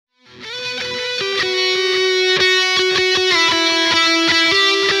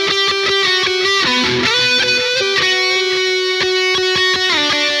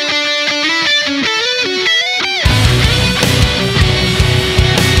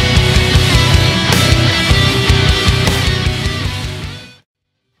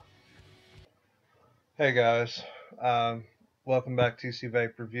Hey guys, um, welcome back to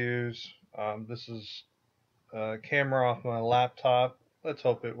Vape Reviews. This is camera off my laptop. Let's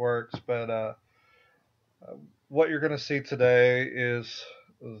hope it works. But what you're going to see today is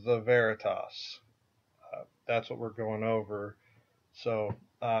the Veritas. That's what we're going over. So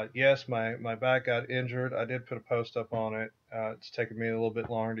yes, my back got injured. I did put a post up on it. It's taken me a little bit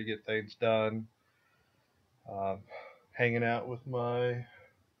longer to get things done. Uh, Hanging out with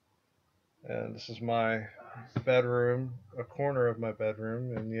and this is my bedroom, a corner of my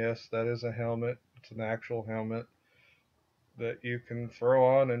bedroom, and yes, that is a helmet. It's an actual helmet that you can throw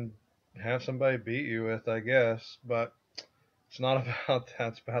on and have somebody beat you with, I guess. But it's not about that.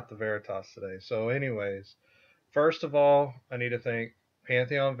 It's about the Veritas today. So, anyways, first of all, I need to thank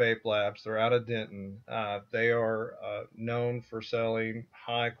Pantheon Vape Labs. They're out of Denton. They are known for selling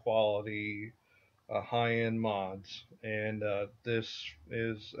high quality, high end mods, and this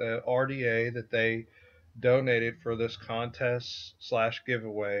is a RDA that they donated for this contest slash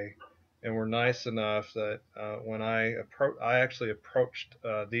giveaway, and were nice enough that when I actually approached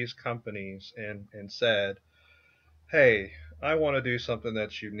these companies and said, "Hey, I want to do something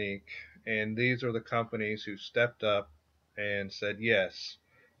that's unique," and these are the companies who stepped up and said, "Yes,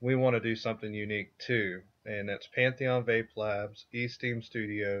 we want to do something unique too," and that's Pantheon Vape Labs, Esteem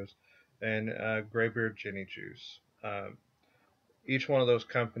Studios, and Graybeard Ginny Juice. Each one of those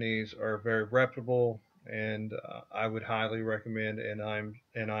companies are very reputable, and I would highly recommend. And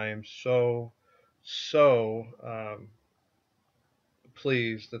I am so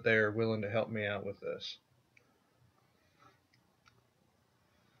pleased that they are willing to help me out with this.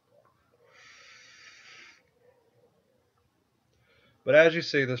 But as you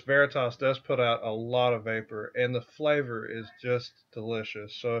see, this Veritas does put out a lot of vapor, and the flavor is just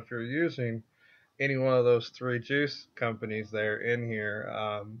delicious. So if you're using any one of those three juice companies there in here,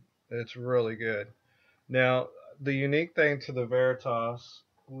 it's really good. Now, the unique thing to the Veritas,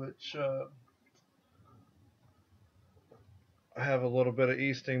 which I have a little bit of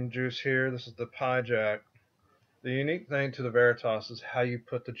Esteem juice here. This is the Pie Jack. The unique thing to the Veritas is how you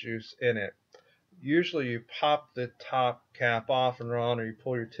put the juice in it. Usually you pop the top cap off and on, or you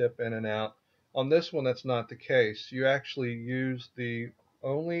pull your tip in and out. On this one, that's not the case. You actually use the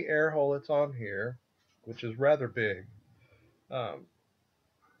only air hole that's on here, which is rather big. Um,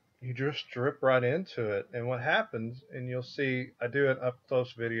 you just drip right into it. And what happens, and you'll see, I do an up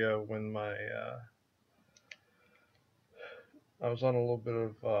close video when I was on a little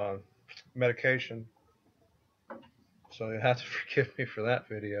bit of medication, so you have to forgive me for that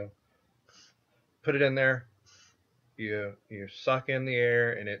video. Put it in there, you suck in the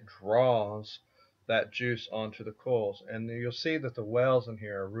air, and it draws that juice onto the coils. And you'll see that the wells in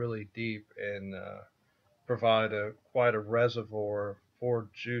here are really deep and provide quite a reservoir for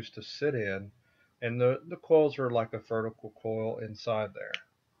juice to sit in. And the coils are like a vertical coil inside there.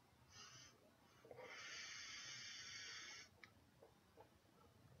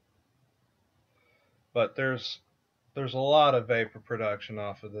 But there's a lot of vapor production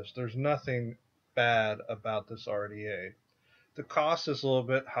off of this. There's nothing bad about this RDA. The cost is a little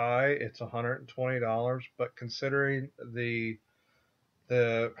bit high. It's $120, but considering the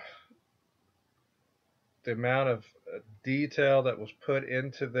the amount of detail that was put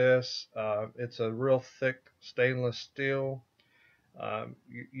into this, it's a real thick stainless steel.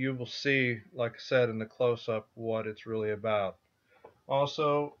 You will see, like I said in the close-up, what it's really about.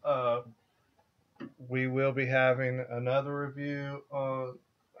 Also, we will be having another review on.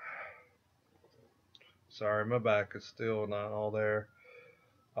 Sorry, my back is still not all there.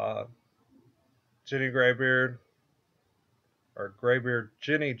 Uh, Ginny Graybeard, or Graybeard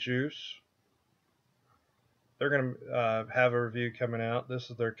Ginny Juice. They're going to have a review coming out. This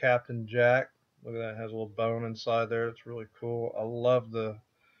is their Captain Jack. Look at that, it has a little bone inside there. It's really cool. I love the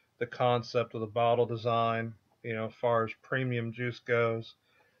concept of the bottle design, as far as premium juice goes.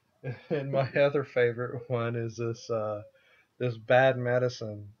 And my other favorite one is this bad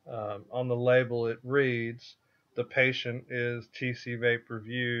medicine. On the label, it reads, "The patient is TC Vape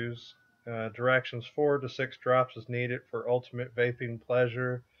Reviews. Directions: 4 to 6 drops is needed for ultimate vaping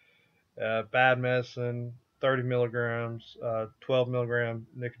pleasure. Bad medicine, 30 milligrams, 12 milligram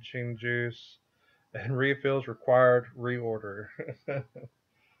nicotine juice, and refills required. Reorder."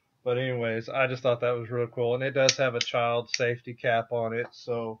 But anyways, I just thought that was real cool, and it does have a child safety cap on it,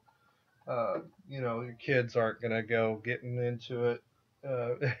 so your kids aren't gonna go getting into it,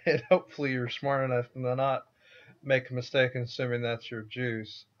 and hopefully you're smart enough to not make a mistake in assuming that's your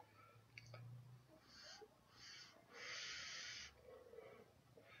juice.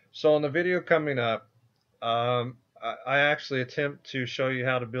 So in the video coming up, I actually attempt to show you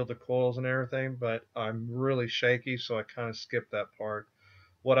how to build the coils and everything, but I'm really shaky, so I kind of skipped that part.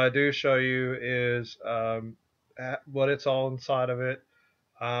 What I do show you is what it's all inside of it,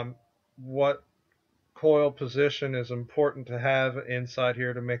 what coil position is important to have inside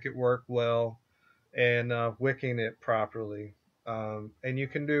here to make it work well, and wicking it properly. And you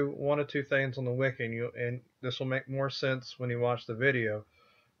can do one of two things on the wicking, and this will make more sense when you watch the video.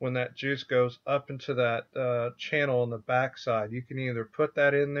 When that juice goes up into that channel on the back side, you can either put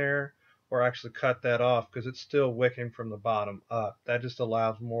that in there or actually cut that off, because it's still wicking from the bottom up. That just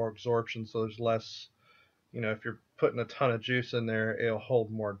allows more absorption, so there's less, if you're putting a ton of juice in there, it'll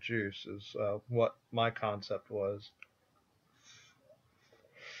hold more juice, is what my concept was.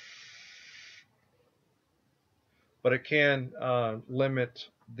 But it can limit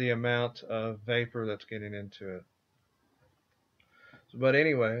the amount of vapor that's getting into it. But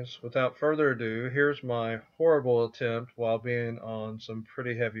anyways, without further ado, here's my horrible attempt while being on some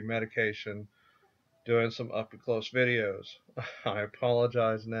pretty heavy medication, doing some up and close videos. I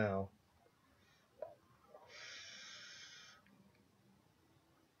apologize now.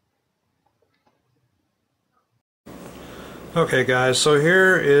 Okay guys, so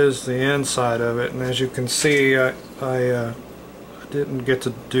here is the inside of it, and as you can see, I didn't get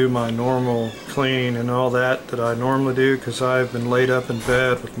to do my normal clean and all that I normally do, because I've been laid up in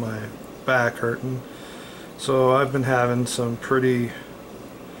bed with my back hurting. So I've been having some pretty,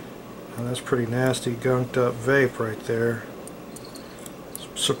 that's pretty nasty gunked up vape right there.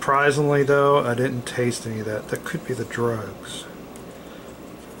 Surprisingly though, I didn't taste any of that. That could be the drugs.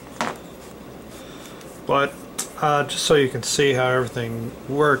 But just so you can see how everything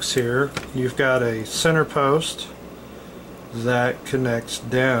works here, you've got a center post that connects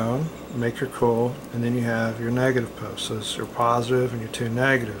down, make your coil, and then you have your negative post. So it's your positive and your two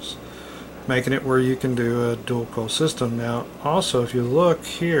negatives, making it where you can do a dual coil system. Now also, if you look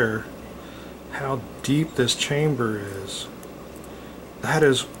here how deep this chamber is, that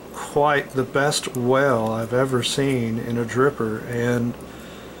is quite the best well I've ever seen in a dripper, and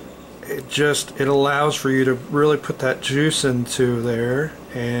it allows for you to really put that juice into there,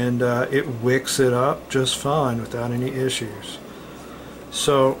 and it wicks it up just fine without any issues.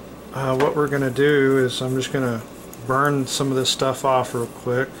 So what we're going to do is I'm just going to burn some of this stuff off real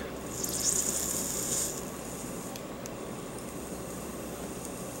quick.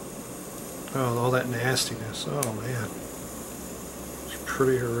 Oh, all that nastiness. Oh man, it's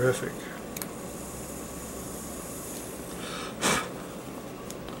pretty horrific.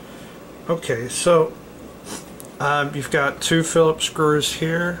 Okay, so you've got two Phillips screws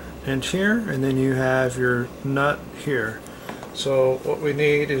here, and then you have your nut here. So what we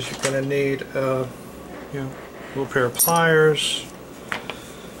need is you're going to need a little pair of pliers.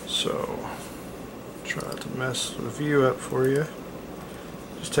 So try to mess the view up for you.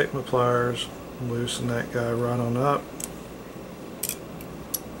 Just take my pliers, loosen that guy right on up,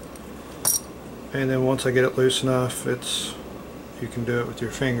 and then once I get it loose enough, you can do it with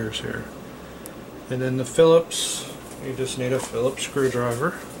your fingers here. And then the Phillips, you just need a Phillips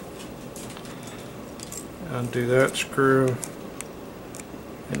screwdriver. Undo that screw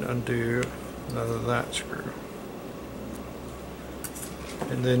and undo another that screw.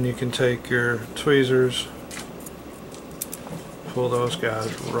 And then you can take your tweezers, pull those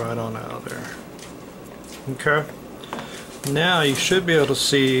guys right on out of there. Okay. Now you should be able to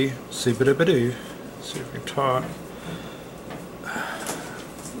see if we can talk.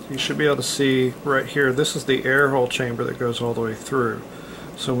 You should be able to see right here, this is the air hole chamber that goes all the way through.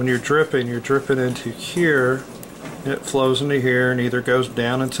 So when you're dripping into here, it flows into here and either goes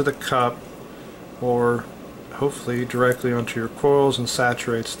down into the cup or hopefully directly onto your coils and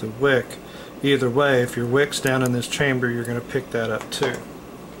saturates the wick. Either way, if your wick's down in this chamber, you're going to pick that up too.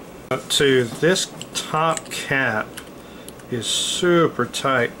 This top cap is super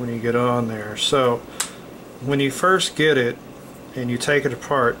tight when you get on there. So when you first get it and you take it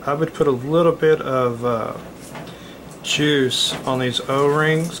apart, I would put a little bit of juice on these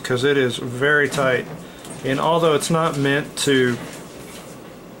O-rings, because it is very tight. And although it's not meant to,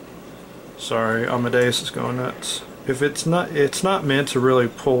 sorry, Amadeus is going nuts. It's not meant to really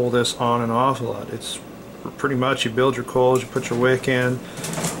pull this on and off a lot. It's pretty much you build your coils, you put your wick in,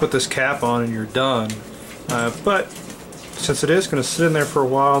 put this cap on, and you're done. But since it is going to sit in there for a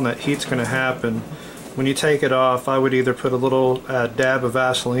while and that heat's going to happen, when you take it off, I would either put a little dab of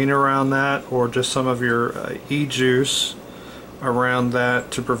Vaseline around that, or just some of your e-juice around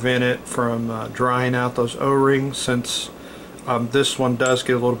that to prevent it from drying out those O-rings. Since this one does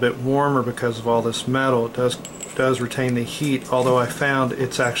get a little bit warmer because of all this metal, it does retain the heat, although I found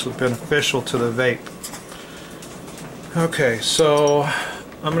it's actually beneficial to the vape. Okay, so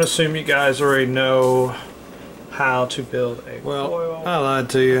I'm gonna assume you guys already know how to build a coil. I lied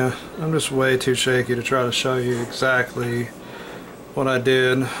to you. I'm just way too shaky to try to show you exactly what I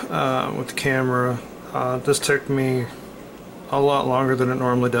did with the camera. This took me a lot longer than it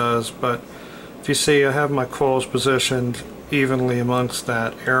normally does, but if you see, I have my coils positioned evenly amongst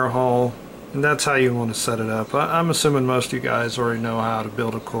that air hole, and that's how you want to set it up. I'm assuming most of you guys already know how to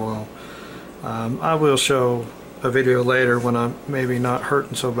build a coil. I will show a video later when I'm maybe not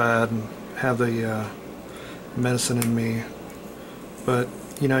hurting so bad and have the medicine in me, but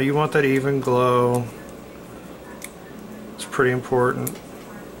you know, you want that even glow. It's pretty important.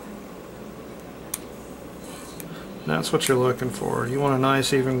 That's what you're looking for. You want a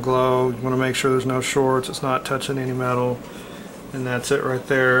nice even glow. You want to make sure there's no shorts, it's not touching any metal, and that's it right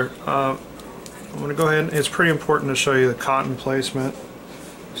there. I'm going to go ahead and it's pretty important to show you the cotton placement.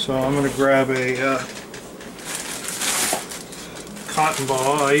 So I'm going to grab a cotton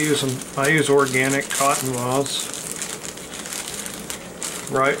ball. I use organic cotton balls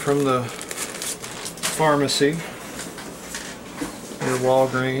right from the pharmacy, your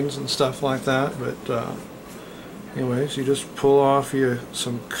Walgreens and stuff like that. But anyways, you just pull off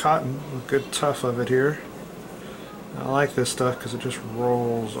some cotton, a good tuff of it here. I like this stuff because it just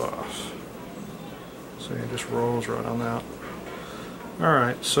rolls off. So it just rolls right on out.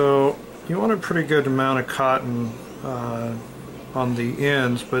 Alright, so you want a pretty good amount of cotton on the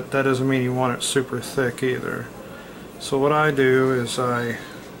ends, but that doesn't mean you want it super thick either. So what I do is I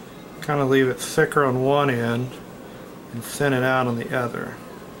kind of leave it thicker on one end and thin it out on the other.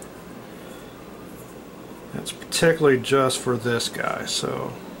 That's particularly just for this guy,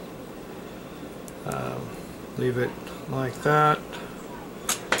 so leave it like that.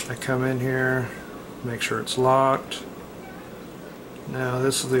 I come in here, make sure it's locked. Now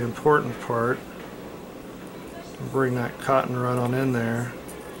this is the important part. Bring that cotton right on in there,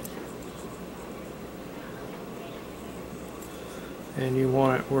 and you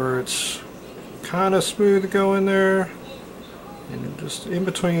want it where it's kind of smooth to go in there, and just in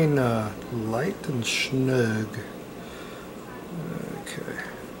between light and snug. Okay,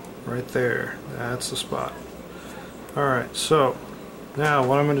 right there, that's the spot. Alright, so now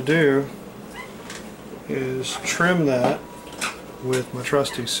what I'm going to do is trim that with my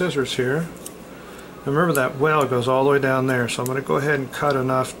trusty scissors here. Now remember, that well goes all the way down there, so I'm going to go ahead and cut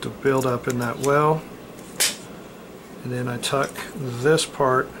enough to build up in that well, and then I tuck this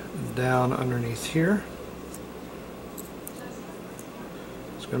part down underneath here.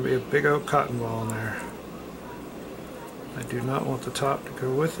 It's going to be a big old cotton ball in there. I do not want the top to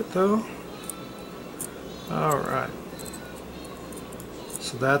go with it though. Alright,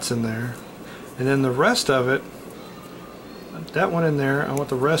 so that's in there, and then the rest of it, that one in there, I want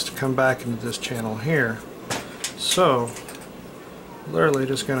the rest to come back into this channel here. So literally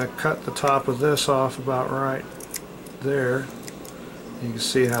just going to cut the top of this off about right there. You can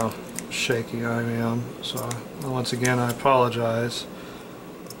see how shaky I am, so once again I apologize.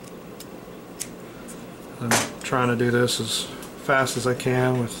 I'm trying to do this as fast as I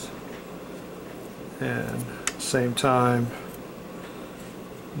can and at the same time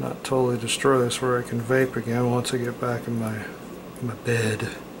not totally destroy this where I can vape again once I get back in my bed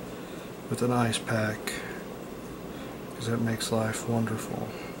with an ice pack, because that makes life wonderful.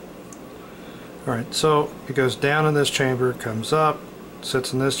 Alright, so it goes down in this chamber, comes up,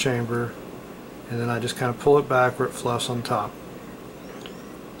 sits in this chamber, and then I just kind of pull it back where it fluffs on top.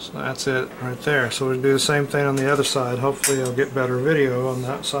 So that's it right there. So we'll do the same thing on the other side. Hopefully I'll get better video on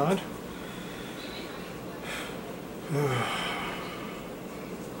that side.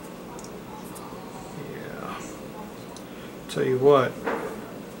 Tell you what,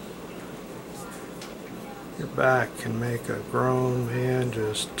 your back can make a grown man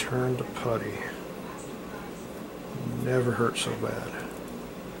just turn to putty. Never hurt so bad.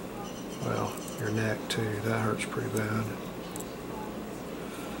 Well, your neck too, that hurts pretty bad.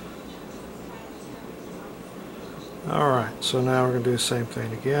 Alright, so now we're going to do the same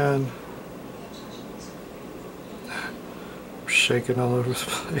thing again. I'm shaking all over the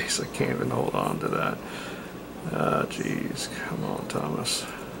place, I can't even hold on to that. Ah, jeez, come on, Thomas.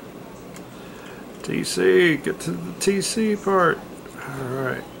 TC, get to the TC part.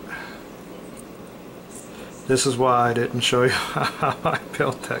 Alright. This is why I didn't show you how I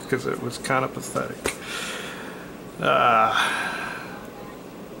built that, because it was kind of pathetic.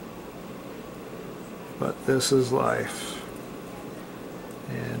 But this is life.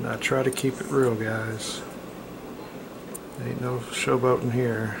 And I try to keep it real, guys. Ain't no showboating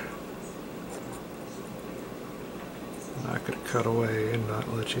here. I'm not going to cut away and not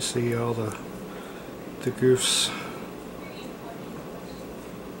let you see all the goofs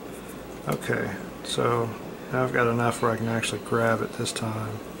Okay, so now I've got enough where I can actually grab it this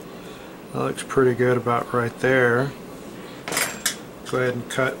time. That looks pretty good about right there. Go ahead and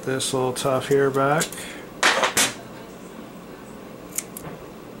cut this little tuft here back.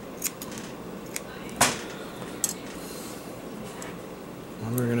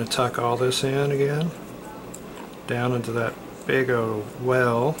 And we're going to tuck all this in again, down into that big old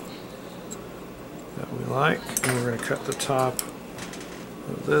well that we like. And we're going to cut the top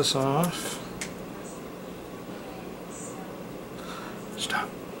of this off. Stop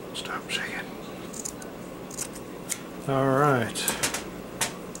shaking. Alright.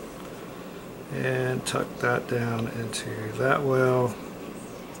 And tuck that down into that well.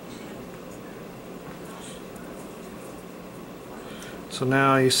 So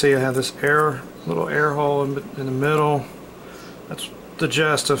now you see I have this little air hole in the middle. That's the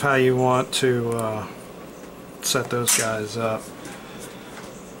gist of how you want to set those guys up.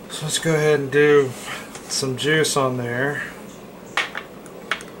 So let's go ahead and do some juice on there.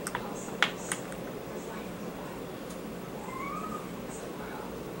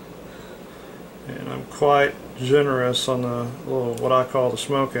 And I'm quite generous on the little, what I call the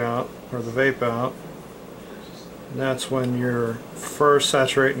smoke out, or the vape out. And that's when you're first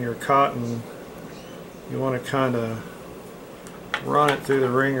saturating your cotton. You want to kind of run it through the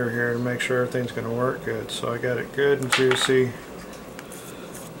ringer here to make sure everything's going to work good. So I got it good and juicy.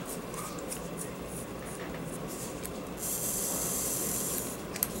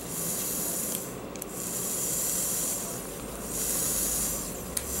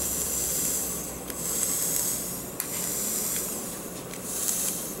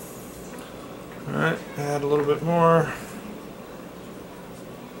 Alright, add a little bit more.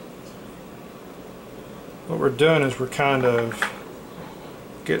 What we're doing is we're kind of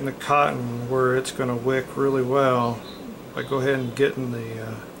getting the cotton where it's going to wick really well by go ahead and getting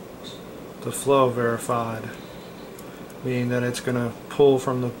the flow verified, meaning that it's going to pull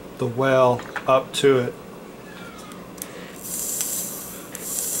from the well up to it.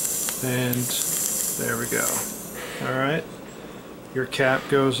 And there we go. Alright. Your cap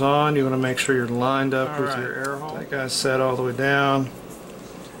goes on. You want to make sure you're lined up with your air hole. That guy's set all the way down.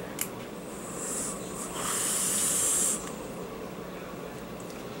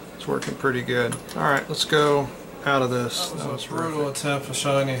 It's working pretty good. Alright, let's go out of this. That was a brutal attempt of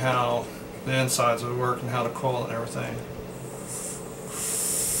showing you how the insides would work and how to coil it and everything.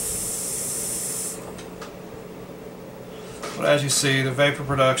 But as you see, the vapor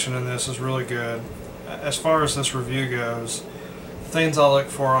production in this is really good. As far as this review goes, things I look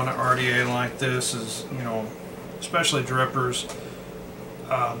for on an RDA like this is, you know, especially drippers.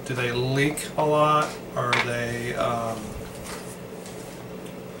 Do they leak a lot? Are they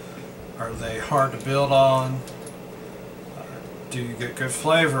hard to build on? Do you get good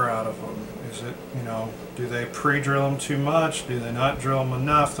flavor out of them? Is it, you know, do they pre-drill them too much? Do they not drill them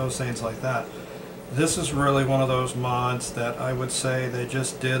enough? Those things like that. This is really one of those mods that I would say they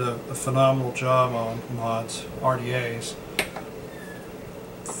just did a phenomenal job on mods, RDAs.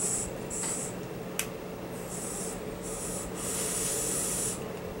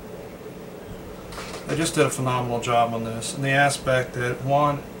 They just did a phenomenal job on this, in the aspect that,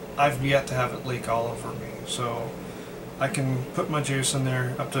 one, I've yet to have it leak all over me. So I can put my juice in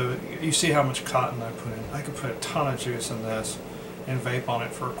there up to, you see how much cotton I put in. I could put a ton of juice in this and vape on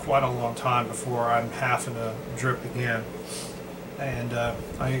it for quite a long time before I'm having to drip again. And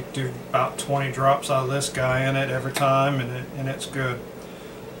I do about 20 drops out of this guy in it every time, and it's good.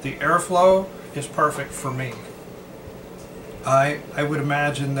 The airflow is perfect for me. I would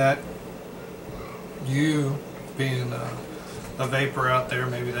imagine that you, being a vapor out there,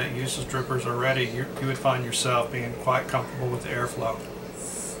 maybe that uses drippers already, you would find yourself being quite comfortable with the airflow.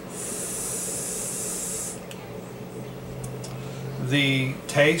 The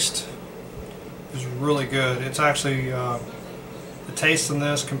taste is really good. It's actually the taste in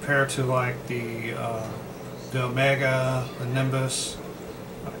this compared to like the Omega, the Nimbus,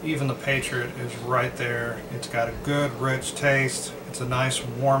 even the Patriot is right there. It's got a good rich taste. It's a nice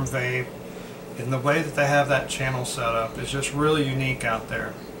warm vape. And the way that they have that channel set up is just really unique out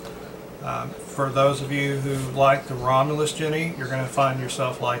there. For those of you who like the Romulus Jenny, you're going to find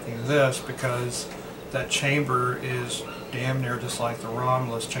yourself liking this because that chamber is damn near just like the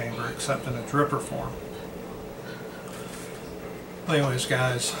Romulus chamber, except in a dripper form. Anyways,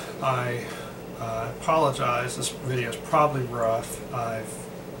 guys, I apologize. This video is probably rough. I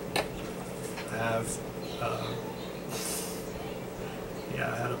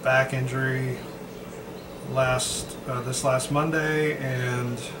had a back injury this last Monday,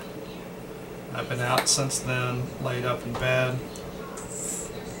 and I've been out since then, laid up in bed.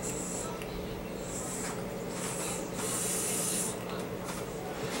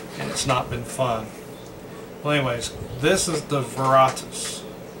 and it's not been fun. Well, anyways, this is the Veritas.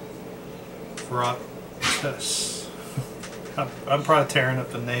 Veritas. I'm probably tearing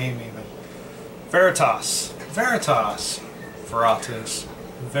up the name even. Veritas. Veritas. Veritas.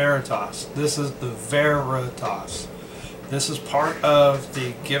 Veritas. This is the Veritas. This is part of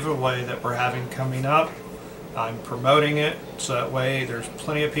the giveaway that we're having coming up. I'm promoting it so that way there's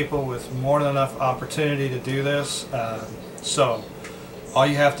plenty of people with more than enough opportunity to do this. So all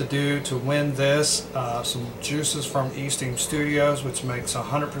you have to do to win this, some juices from Easting Studios, which makes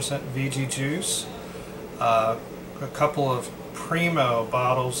 100% VG juice, a couple of Primo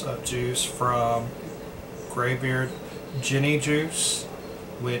bottles of juice from Greybeard Ginny Juice,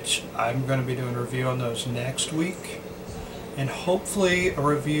 which I'm going to be doing a review on those next week, and hopefully a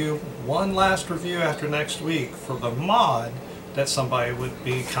review, one last review after next week for the mod that somebody would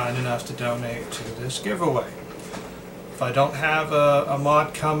be kind enough to donate to this giveaway. If I don't have a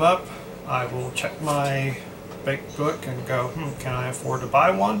mod come up, I will check my baked book and go, can I afford to buy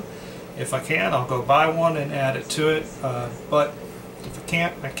one? If I can, I'll go buy one and add it to it, but if I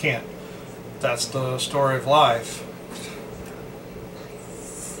can't, I can't. That's the story of life.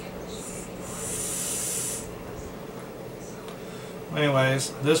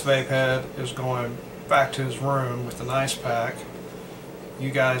 Anyways, this vape head is going back to his room with an ice pack.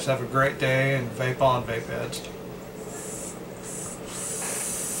 You guys have a great day and vape on, vape heads.